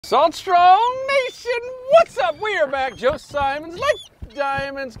Salt Strong Nation, what's up? We are back. Joe Simons, like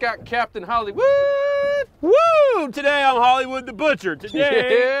diamonds, got Captain Hollywood. Woo! Today I'm Hollywood the Butcher.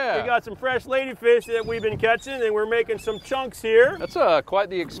 Today we got some fresh ladyfish that we've been catching, and we're making some chunks here. That's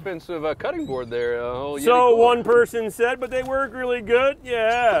quite the expensive cutting board there. So one person said, but they work really good.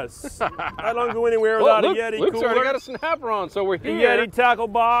 Yes. I don't go anywhere without a Yeti Luke's cooler. already got a snapper on, so we're here. A Yeti tackle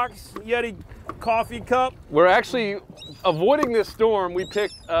box, Yeti coffee cup. We're actually avoiding this storm. We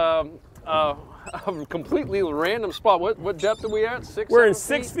picked a completely random spot. What depth are we at? We're in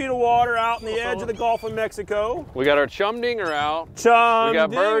 6 feet of water out in the edge of the Gulf of Mexico. We got our chum dinger out. We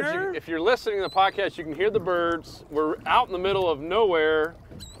got birds. If you're listening to the podcast, you can hear the birds. We're out in the middle of nowhere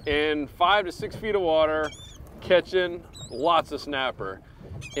in 5 to 6 feet of water, catching lots of snapper.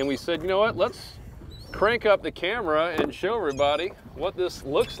 And we said, you know what? Let's crank up the camera and show everybody what this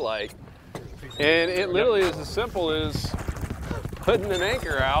looks like. And it literally is as simple as putting an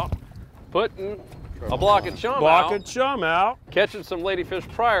anchor out, putting a block of chum out, catching some ladyfish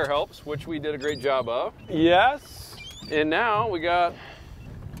prior helps, which we did a great job of. Yes. And now we got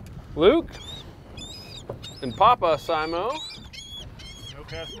Luke and Papa Simo. No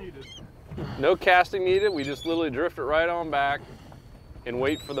cast needed. No casting needed. We just literally drift it right on back and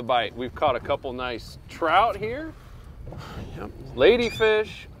wait for the bite. We've caught a couple nice trout here. Yep. Ladyfish.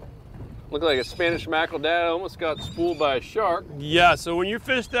 Look like a Spanish mackerel. Dad almost got spooled by a shark. Yeah, so when you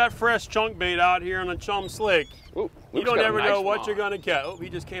fish that fresh chunk bait out here on a chum slick, you don't ever know what you're going to catch. Oh, he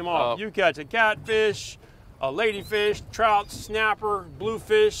just came off. You catch a catfish, a ladyfish, trout, snapper,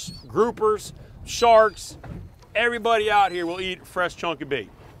 bluefish, groupers, sharks. Everybody out here will eat fresh chunk of bait.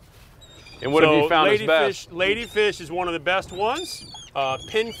 And what have you found is best? Ladyfish is one of the best ones.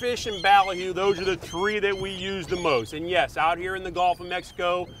 Pinfish and ballyhoo, those are the three that we use the most. And yes, out here in the Gulf of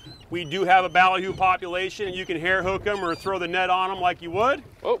Mexico, we do have a ballyhoo population, and you can hair hook them or throw the net on them like you would.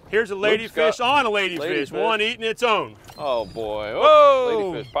 Oh, here's a ladyfish on a ladyfish, one eating its own. Oh boy!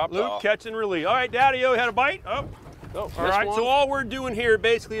 Whoa! Ladyfish popped Luke, off. catch and release. All right, Daddy-o had a bite. Oh, all right. So all we're doing here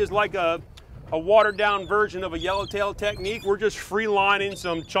basically is like a watered down version of a yellowtail technique. We're just free lining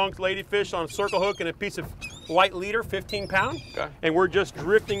some chunked ladyfish on a circle hook and a piece of light leader, 15 pound. Okay. And we're just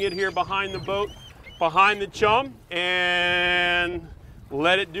drifting it here behind the boat, behind the chum, and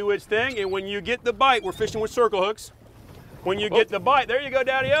let it do its thing. And when you get the bite, we're fishing with circle hooks. When you get the bite, there you go,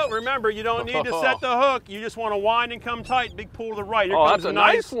 Daddy-o. Remember, you don't need to set the hook. You just want to wind and come tight. Big pull to the right. Here comes that's a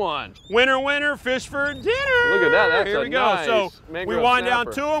nice one. Winner, fish for dinner. Look at that. That's here we go. Nice So we wind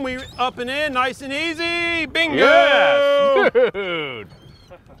snapper. down to them. We up and in, nice and easy. Bingo. Yes, dude.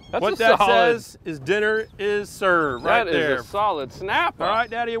 That's what that says is dinner is served right there. That is a solid snapper. All right,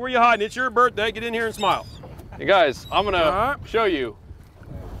 Daddy, where you hiding? It's your birthday. Get in here and smile. Hey guys, I'm gonna show you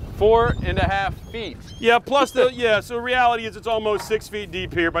 4.5 feet. Yeah, plus so reality is it's almost 6 feet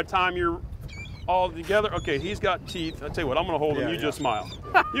deep here by the time you're all together. Okay, he's got teeth. I'll tell you what, I'm gonna hold him. You just smile.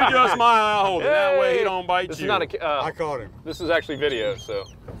 You just smile, I'll hold him. That way he don't bite this you. Is not a, I caught him. This is actually video, so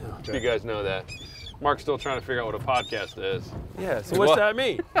you guys know that. Mark's still trying to figure out what a podcast is. Yeah, so what's that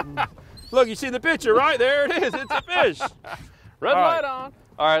mean? Look, you see the picture, right? There it is. It's a fish. Red light on.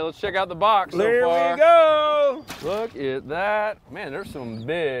 All right, let's check out the box There so far. we go. Look at that. Man, there's some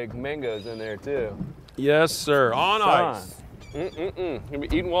big mangoes in there, too. Yes, sir. On ice. Gonna be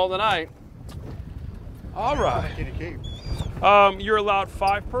eating well tonight. All right. Can you keep? You're allowed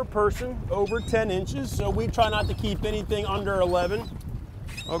 5 per person, over 10 inches, so we try not to keep anything under 11.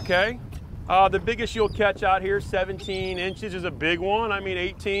 Okay. The biggest you'll catch out here, 17 inches, is a big one. I mean,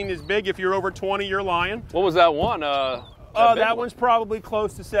 18 is big. If you're over 20, you're lying. What was that one? That one's probably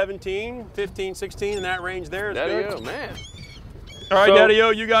close to 17, 15, 16, in that range there. Daddy-o, man. All right,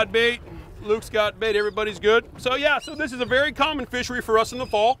 Daddy-o, you got bait. Luke's got bait. Everybody's good. So this is a very common fishery for us in the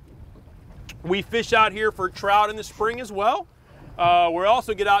fall. We fish out here for trout in the spring as well. We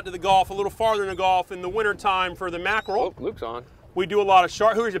also get out to the Gulf, a little farther in the Gulf in the wintertime for the mackerel. Oh, Luke's on. We do a lot of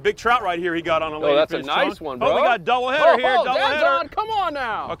shark. Here's a big trout right here he got on a ladyfish. Oh, that's a nice one, bro. Oh, we got double header here. Double Dad's header. on. Come on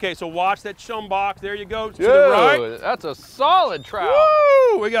now. Okay, so watch that chum box. There you go. To Dude, the right. That's a solid trout.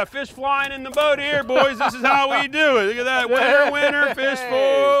 Woo! We got fish flying in the boat here, boys. This is how we do it. Look at that. Winner, fish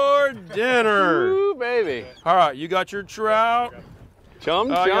for dinner. Ooh, baby. All right, you got your trout. Chum.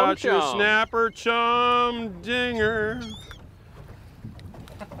 Your snapper, chum, dinger.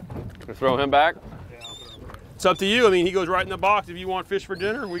 Throw him back. It's up to you. I mean, he goes right in the box if you want fish for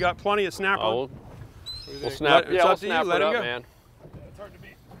dinner. We got plenty of snapper. Oh, we'll snap. We'll snap it up, man. It's hard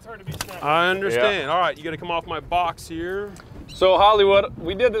to be snapped. I understand. All right, you got to come off my box here. So Hollywood,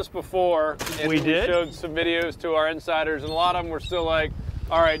 we did this before. And we showed some videos to our insiders, and a lot of them were still like,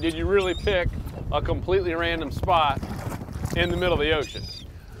 all right, did you really pick a completely random spot in the middle of the ocean?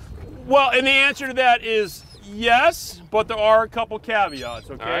 Well, and the answer to that is yes, but there are a couple caveats,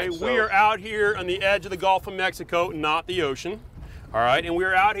 okay? Right, so we are out here on the edge of the Gulf of Mexico, not the ocean, all right? And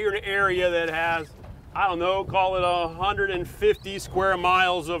we're out here in an area that has, I don't know, call it 150 square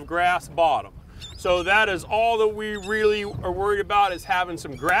miles of grass bottom. So that is all that we really are worried about, is having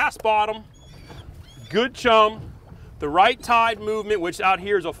some grass bottom, good chum, the right tide movement, which out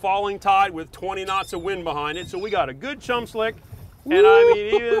here is a falling tide with 20 knots of wind behind it. So we got a good chum slick. And I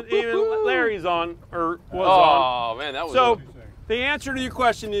mean, even Larry's on, or was on. Oh, man, that was so the answer to your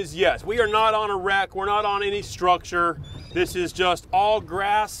question is yes. We are not on a wreck. We're not on any structure. This is just all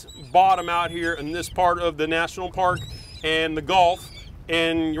grass bottom out here in this part of the national park and the Gulf.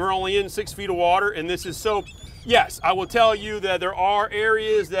 And you're only in 6 feet of water. And this is so, yes, I will tell you that there are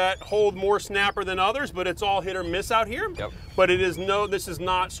areas that hold more snapper than others, but it's all hit or miss out here. Yep. But this is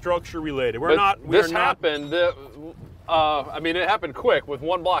not structure related. This happened. I mean, it happened quick with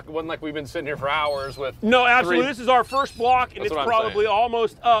one block. It wasn't like we've been sitting here for hours with. No, absolutely. This is our first block, and That's it's probably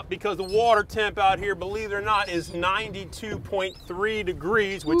almost up because the water temp out here, believe it or not, is 92.3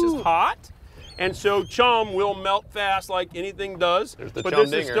 degrees, which is hot. And so chum will melt fast like anything does. There's the but chum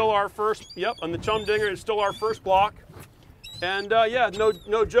this dinger. is still our first, yep, and the chum dinger is still our first block. And yeah,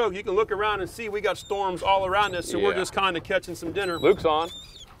 no joke. You can look around and see we got storms all around us, so we're just kind of catching some dinner. Luke's on.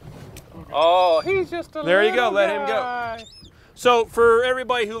 Oh, he's just a There you go, little let him go. guy. So for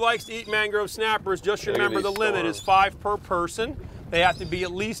everybody who likes to eat mangrove snappers, just Look at remember the these limit is storms. 5 per person. They have to be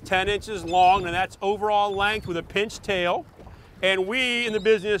at least 10 inches long, and that's overall length with a pinched tail. And we in the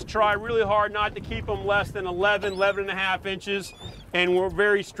business try really hard not to keep them less than 11 and a half inches. And we're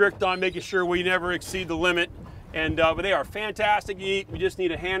very strict on making sure we never exceed the limit. And but they are fantastic to eat. We just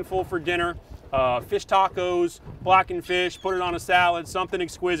need a handful for dinner. Fish tacos, blackened fish, put it on a salad, something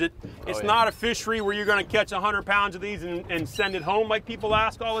exquisite. It's not a fishery where you're going to catch 100 pounds of these and send it home like people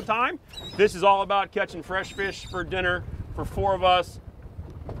ask all the time. This is all about catching fresh fish for dinner for 4 of us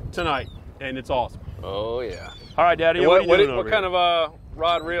tonight, and it's awesome. Oh, yeah. All right, Daddy, what are you doing what kind of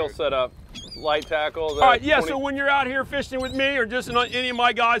rod reel setup? Light tackle? All right, yeah, so when you're out here fishing with me or just any of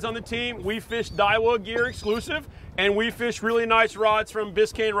my guys on the team, we fish Daiwa gear exclusive, and we fish really nice rods from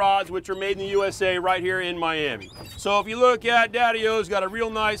Biscayne Rods, which are made in the USA right here in Miami. So if you look at Daddy-O's got a real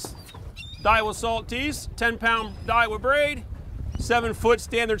nice Daiwa salt tease, 10-pound Daiwa braid, 7-foot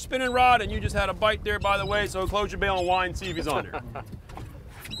standard spinning rod, and you just had a bite there, by the way, so close your bail and wine, see if he's on there.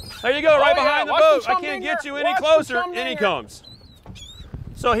 There you go, right behind the boat. I can't get you any closer, and he comes.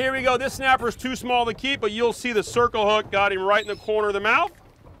 So here we go. This snapper is too small to keep, but you'll see the circle hook got him right in the corner of the mouth,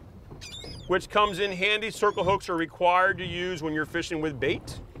 which comes in handy. Circle hooks are required to use when you're fishing with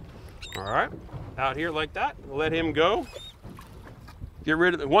bait. All right, out here like that. Let him go. Get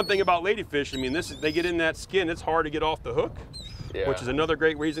rid of the one thing about ladyfish. I mean, they get in that skin. It's hard to get off the hook, which is another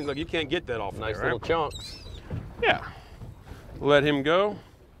great reason. Like you can't get that off. Nice there, little chunks. Yeah. Let him go.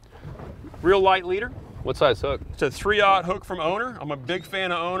 Real light leader. What size hook? It's a 3/0 hook from Owner. I'm a big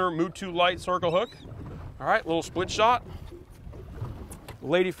fan of Owner Mutu Light Circle hook. All right, little split shot.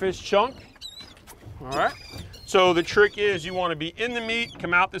 Ladyfish chunk. All right. So the trick is you want to be in the meat,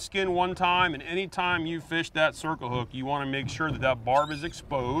 come out the skin one time, and anytime you fish that circle hook, you want to make sure that that barb is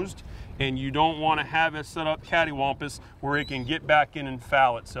exposed, and you don't want to have it set up cattywampus where it can get back in and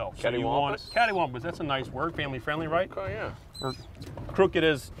foul itself. So you want it, cattywampus, that's a nice word, family friendly, right? Oh, yeah. Or crooked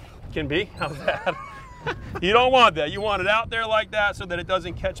as can be. How's that? You don't want that. You want it out there like that so that it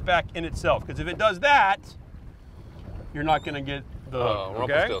doesn't catch back in itself. Because if it does that, you're not going to get the hook,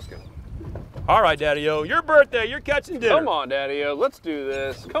 okay? All right, Daddy-O, your birthday, you're catching dinner. Come on, Daddy-O, let's do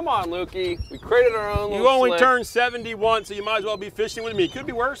this. Come on, Lukey. We created our own little You only slick. turned 71, so you might as well be fishing with me. Could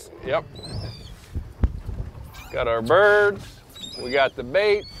be worse. Yep. Got our birds. We got the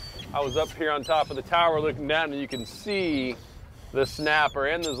bait. I was up here on top of the tower looking down, and you can see the snapper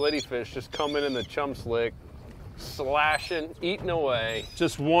and those ladyfish just coming in the chum slick, slashing, eating away.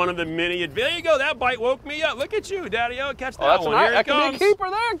 Just one of the many. There you go. That bite woke me up. Look at you, Daddy-O. Catch that one. Nice. Here That can be a keeper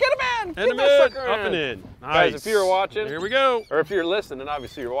there. Get him in. In Get the that mid. sucker Up in. and in. Nice. Guys, if you're watching, here we go. or if you're listening,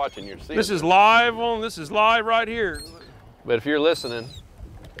 obviously you're watching, you're seeing. This is live this is live right here. But if you're listening,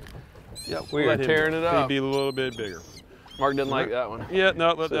 we are tearing it up. Be a little bit bigger. Mark didn't like that one. Yeah,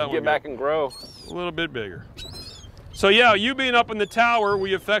 no, let that one get back and grow. A little bit bigger. So yeah, you being up in the tower,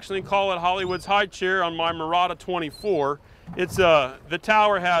 we affectionately call it Hollywood's high chair on my Murata 24. It's the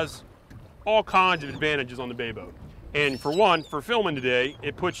tower has all kinds of advantages on the bay boat. And for one, for filming today,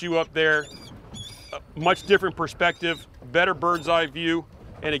 it puts you up there, a much different perspective, better bird's eye view,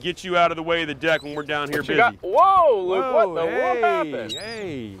 and it gets you out of the way of the deck when we're down here busy. Whoa, Luke, what the world happened?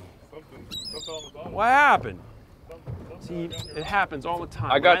 Hey, Something on the bottom. what happened? See, it happens all the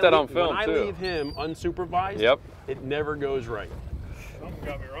time. I got that on film, too. When I leave him unsupervised, it never goes right. Something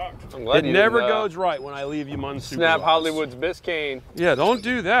got me rocked. I'm glad it never goes right when I leave him unsupervised. Snap Hollywood's Biscayne. Yeah, don't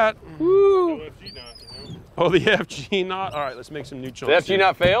do that. Woo! No FG knot, you know? Oh, the FG knot? All right, let's make some new chunks. The FG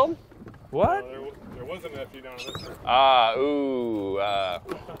knot failed? What? There wasn't an FG knot on this one. Ah, ooh.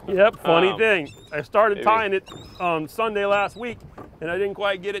 Yep, funny thing. I started tying it on Sunday last week, and I didn't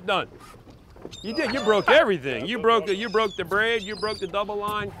quite get it done. You did. You broke everything. You broke the braid. You broke the double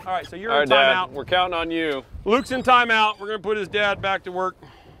line. All right, so you're in timeout. Dad, we're counting on you. Luke's in timeout. We're gonna put his dad back to work.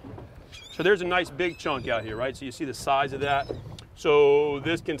 So there's a nice big chunk out here, right? So you see the size of that. So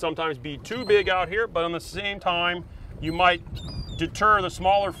this can sometimes be too big out here, but on the same time, you might deter the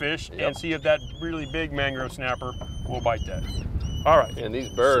smaller fish and see if that really big mangrove snapper will bite that. All right. And these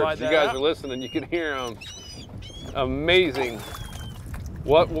birds, you guys are listening. You can hear them. Amazing.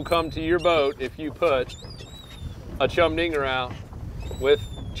 What will come to your boat if you put a chum dinger out with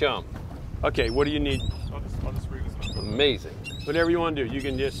chum? Okay, what do you need? I'll just read this one. Amazing. Whatever you want to do, you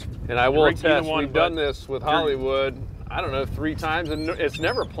can just. And I will attest, we've done this with Hollywood, I don't know, 3 times, and it's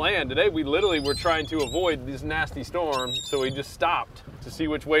never planned. Today we literally were trying to avoid this nasty storm, so we just stopped to see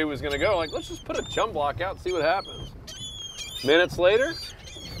which way it was going to go. Like, let's just put a chum block out and see what happens. Minutes later,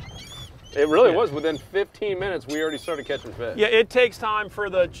 it really was within 15 minutes we already started catching fish. Yeah, it takes time for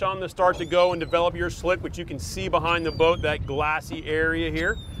the chum to start to go and develop your slick, which you can see behind the boat, that glassy area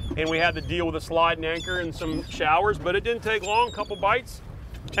here. And we had to deal with a sliding anchor and some showers, but it didn't take long, a couple bites.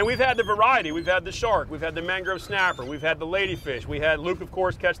 And we've had the variety. We've had the shark, we've had the mangrove snapper, we've had the ladyfish, we had Luke, of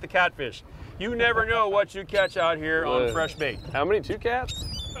course, catch the catfish. You never know what you catch out here on fresh bait. How many? 2 cats?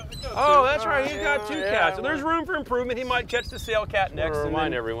 Oh, that's right. He's got 2 cats. So there's room for improvement. He might catch the sail cat next.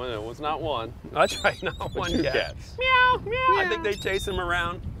 Remind everyone, it was not 1. That's right, not 1 2 cat. cats. Meow, meow. I think they chase him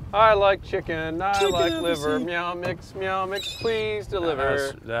around. I like chicken. I like liver. Meow mix, please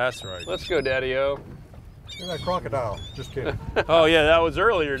deliver. That's right. Let's go, Daddy-O. Look at that crocodile. Just kidding. Oh, yeah, that was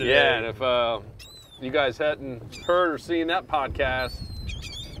earlier today. Yeah, and if you guys hadn't heard or seen that podcast,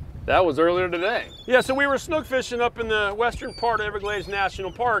 that was earlier today. Yeah, so we were snook fishing up in the western part of Everglades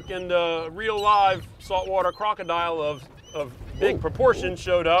National Park, and a real live saltwater crocodile of big proportions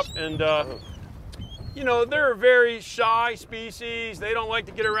showed up, and you know, they're a very shy species. They don't like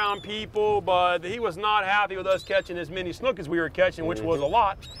to get around people, but he was not happy with us catching as many snook as we were catching, which was a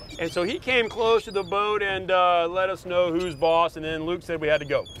lot. And so he came close to the boat and let us know who's boss, and then Luke said we had to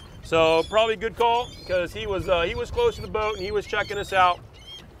go. So probably a good call, because he was close to the boat and he was checking us out.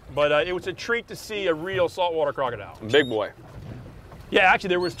 But it was a treat to see a real saltwater crocodile. Big boy. Yeah, actually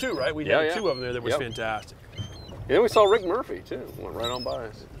there was 2, right? We had 2 of them there. That was fantastic. And then we saw Rick Murphy too. Went right on by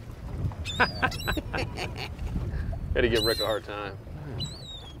us. Had to give Rick a hard time.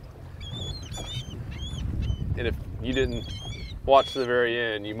 And if you didn't watch to the very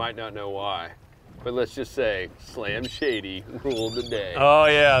end, you might not know why. But let's just say Slam Shady ruled the day. Oh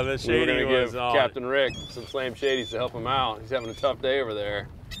yeah, the Shady we were going to give on. Captain Rick some Slam Shadies to help him out. He's having a tough day over there.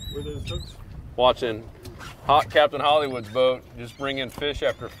 Were those hooks? Watching Captain Hollywood's boat just bring in fish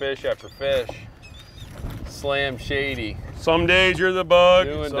after fish after fish. Slam Shady. Some days you're the bug,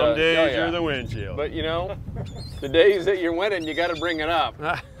 some days yeah. you're the windshield. But you know, the days that you're winning, you got to bring it up.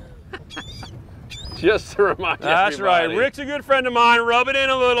 Just to remind That's everybody. right. Rick's a good friend of mine. Rub it in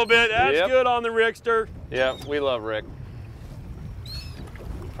a little bit. That's good on the Rickster. Yeah, we love Rick.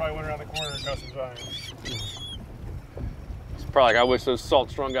 Probably went around the corner and got some giants. It's probably like, I wish those salt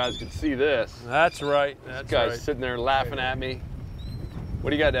strong guys could see this. That's right. That's This guy's right. sitting there laughing at me. What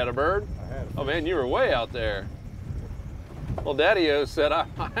do you got, Dad? A bird? I had a Oh man, you were way out there. Well, Daddy-O said I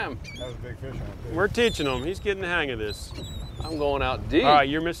am. That was a big fish on it, too. We're teaching him. He's getting the hang of this. I'm going out deep. All right,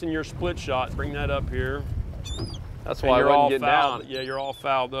 you're missing your split shot. Bring that up here. That's why I wasn't getting down. Yeah, you're all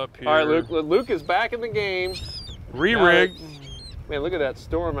fouled up here. All right, Luke. Luke is back in the game. Re-rig. Man, look at that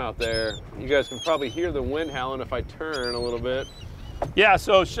storm out there. You guys can probably hear the wind howling if I turn a little bit. Yeah,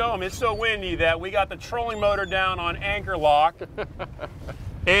 so show them. It's so windy that we got the trolling motor down on anchor lock.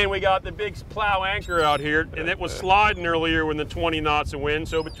 And we got the big plow anchor out here, and it was sliding earlier with the 20 knots of wind.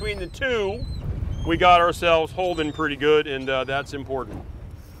 So between the two, we got ourselves holding pretty good, and that's important.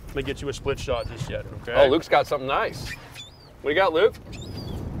 Let me get you a split shot just yet, okay? Oh, Luke's got something nice. What do you got, Luke?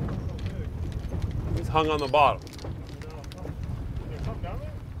 He's hung on the bottom. There's something down there?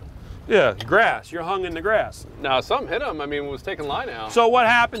 Yeah, grass. You're hung in the grass. No, something hit him. I mean, it was taking line out. So what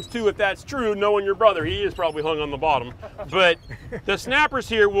happens too, if that's true, knowing your brother, he is probably hung on the bottom, but the snappers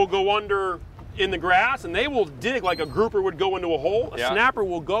here will go under in the grass, and they will dig like a grouper would go into a hole. A snapper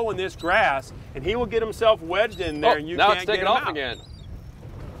will go in this grass, and he will get himself wedged in there, and you now can't it's taking get him off out. again.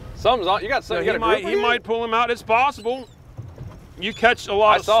 Something's on. You got something. No, he might pull him out. It's possible. You catch a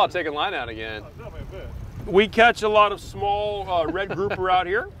lot. I saw it taking line out again. We catch a lot of small red grouper out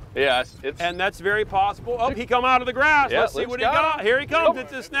here. Yeah, and that's very possible. Oh, he come out of the grass. Yeah, Let's see what he got. Here he comes.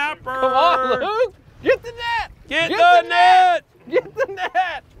 It's a snapper. Come on, Luke. Get the net. Get the net. Get the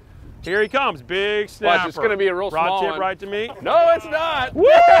net. Here he comes. Big snapper. Watch, it's going to be a real small tip one. right to me. No, it's not. Woo!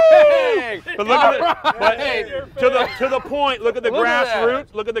 But look at to the point. Look at the grass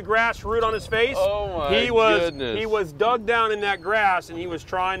root. Look at the grass root on his face. Oh my goodness. He was dug down in that grass and he was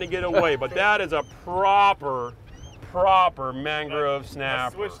trying to get away. But that is a proper mangrove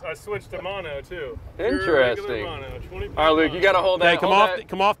snapper. I switched to mono too. Interesting. Mono, all right, Luke, you got to hold that. Hey,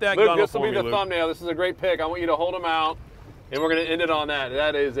 come off that Luke, gun. this will be the thumbnail. This is a great pick. I want you to hold him out, and we're going to end it on that.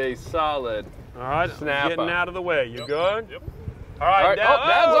 That is a solid. All right, snapper. Getting out of the way. You good? Yep. All right,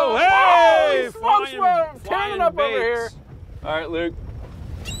 Dad's hey, flying up over here. All right, Luke.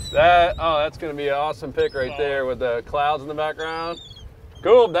 That's going to be an awesome pick right there with the clouds in the background.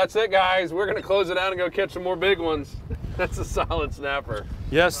 Cool, that's it, guys. We're going to close it out and go catch some more big ones. That's a solid snapper.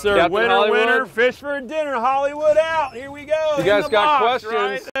 Yes, sir. Captain Winner, Hollywood. winner, fish for dinner. Hollywood out. Here we go. If you guys got box,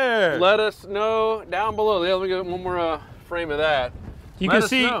 questions, right there. let us know down below. Yeah, let me get one more frame of that. You can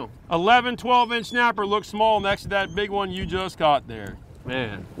see 11, 12-inch snapper looks small next to that big one you just caught there.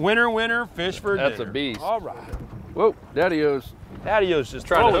 Man. Winner, winner, fish for dinner. That's a beast. All right. Whoa, Daddy-O's just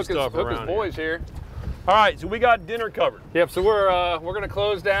trying to hook stuff his around boys here. All right, so we got dinner covered. Yep, so we're going to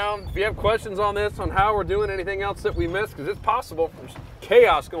close down. If you have questions on this, on how we're doing, anything else that we missed, because it's possible, there's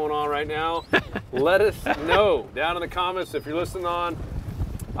chaos going on right now, let us know down in the comments. If you're listening on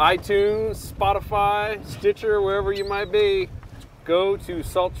iTunes, Spotify, Stitcher, wherever you might be, go to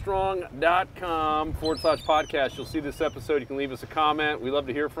saltstrong.com/podcast. You'll see this episode. You can leave us a comment. We love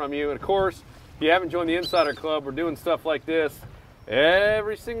to hear from you. And of course, if you haven't joined the Insider Club, we're doing stuff like this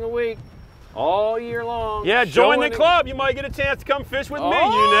every single week. All year long. Yeah, join the club. You might get a chance to come fish with me.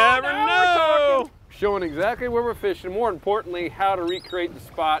 You never know. Showing exactly where we're fishing. More importantly, how to recreate the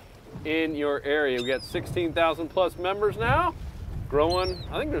spot in your area. We got 16,000 plus members now. Growing.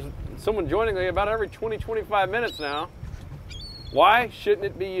 I think there's someone joining about every 20, 25 minutes now. Why shouldn't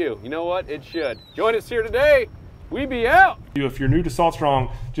it be you? You know what? It should. Join us here today. We be out. If you're new to Salt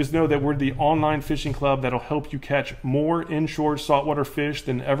Strong, just know that we're the online fishing club that'll help you catch more inshore saltwater fish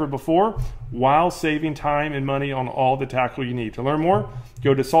than ever before while saving time and money on all the tackle you need. To learn more,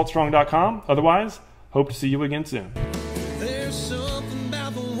 go to saltstrong.com. Otherwise, hope to see you again soon. There's something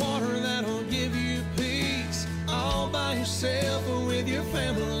about the water that'll give you peace, all by yourself or with your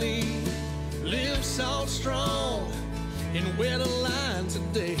family. Live Salt Strong and weather